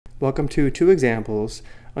Welcome to two examples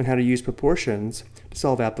on how to use proportions to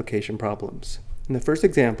solve application problems. In the first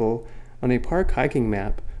example, on a park hiking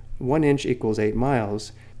map, 1 inch equals 8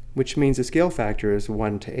 miles, which means the scale factor is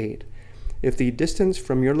 1 to 8. If the distance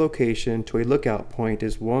from your location to a lookout point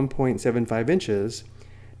is 1.75 inches,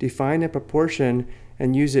 define a proportion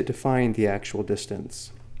and use it to find the actual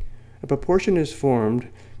distance. A proportion is formed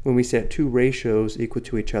when we set two ratios equal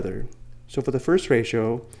to each other. So for the first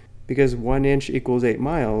ratio, because 1 inch equals 8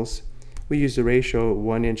 miles, we use the ratio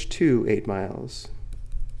 1 inch to 8 miles.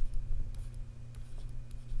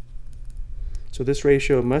 So this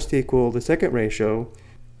ratio must equal the second ratio,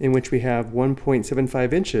 in which we have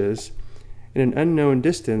 1.75 inches and an unknown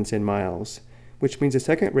distance in miles, which means the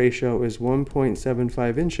second ratio is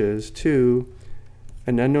 1.75 inches to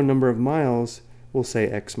an unknown number of miles, we'll say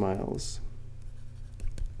x miles.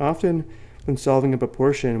 Often, when solving a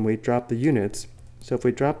proportion, we drop the units. So if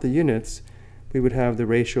we drop the units, we would have the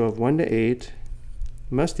ratio of 1 to 8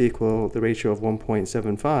 must equal the ratio of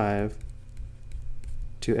 1.75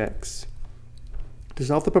 to x. To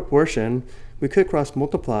solve the proportion, we could cross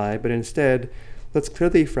multiply, but instead, let's clear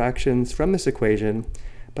the fractions from this equation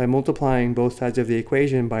by multiplying both sides of the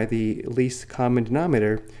equation by the least common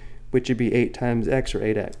denominator, which would be 8 times x, or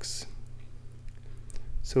 8x.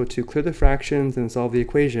 So to clear the fractions and solve the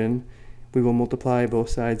equation, we will multiply both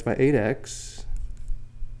sides by 8x.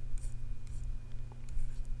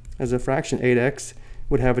 As a fraction, 8x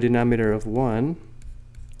would have a denominator of 1.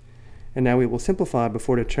 And now we will simplify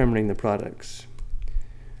before determining the products.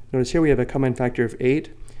 Notice here we have a common factor of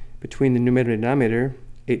 8 between the numerator and denominator.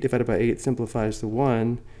 8 divided by 8 simplifies to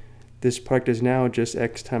 1. This product is now just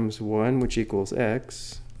x times 1, which equals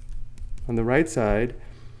x. On the right side,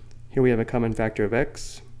 here we have a common factor of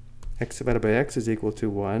x. X divided by x is equal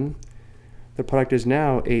to 1. The product is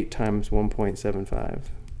now 8 times 1.75.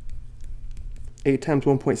 8 times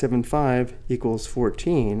 1.75 equals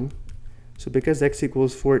 14. So because x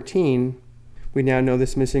equals 14, we now know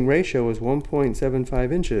this missing ratio is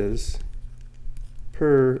 1.75 inches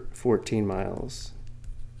per 14 miles,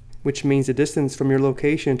 which means the distance from your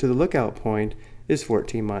location to the lookout point is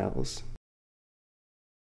 14 miles.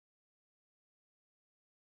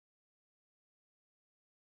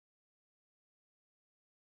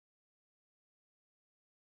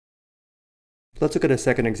 Let's look at a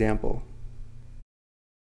second example.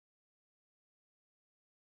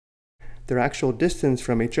 Their actual distance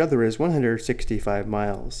from each other is 165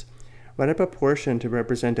 miles. Write a proportion to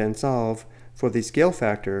represent and solve for the scale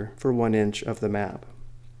factor for 1 inch of the map.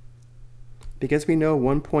 Because we know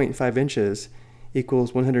 1.5 inches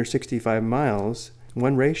equals 165 miles,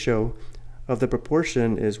 one ratio of the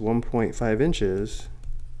proportion is 1.5 inches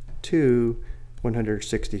to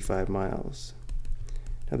 165 miles.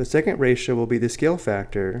 Now the second ratio will be the scale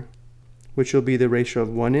factor, which will be the ratio of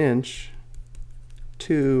 1 inch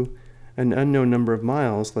to an unknown number of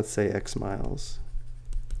miles, let's say x miles.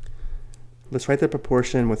 Let's write the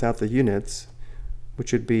proportion without the units,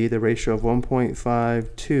 which would be the ratio of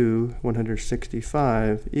 1.5 to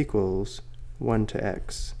 165 equals 1 to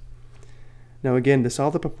x. Now again, to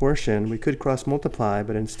solve the proportion, we could cross multiply,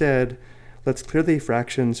 but instead, let's clear the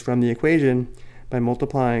fractions from the equation by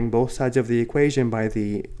multiplying both sides of the equation by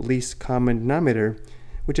the least common denominator,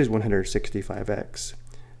 which is 165x.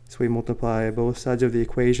 So we multiply both sides of the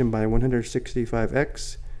equation by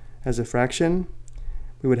 165x. As a fraction,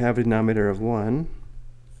 we would have a denominator of 1.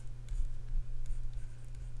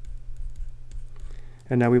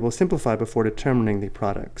 And now we will simplify before determining the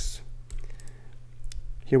products.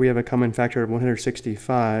 Here we have a common factor of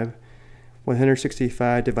 165.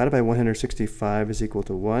 165 divided by 165 is equal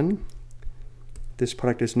to 1. This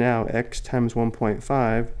product is now x times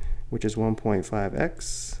 1.5, which is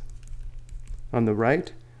 1.5x. On the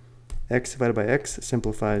right, x divided by x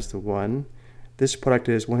simplifies to 1. This product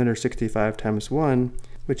is 165 times 1,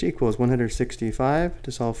 which equals 165.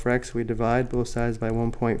 To solve for x, we divide both sides by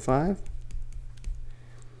 1.5.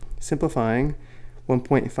 Simplifying,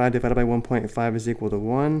 1.5 divided by 1.5 is equal to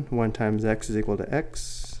 1. 1 times x is equal to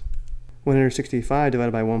x. 165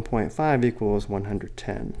 divided by 1.5 equals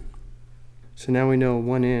 110. So now we know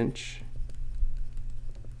 1 inch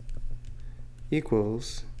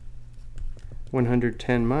equals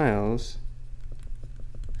 110 miles,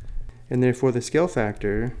 and therefore the scale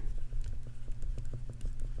factor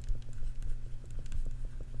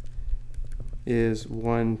is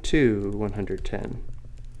 1 to 110.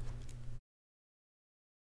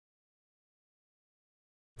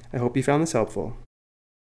 I hope you found this helpful.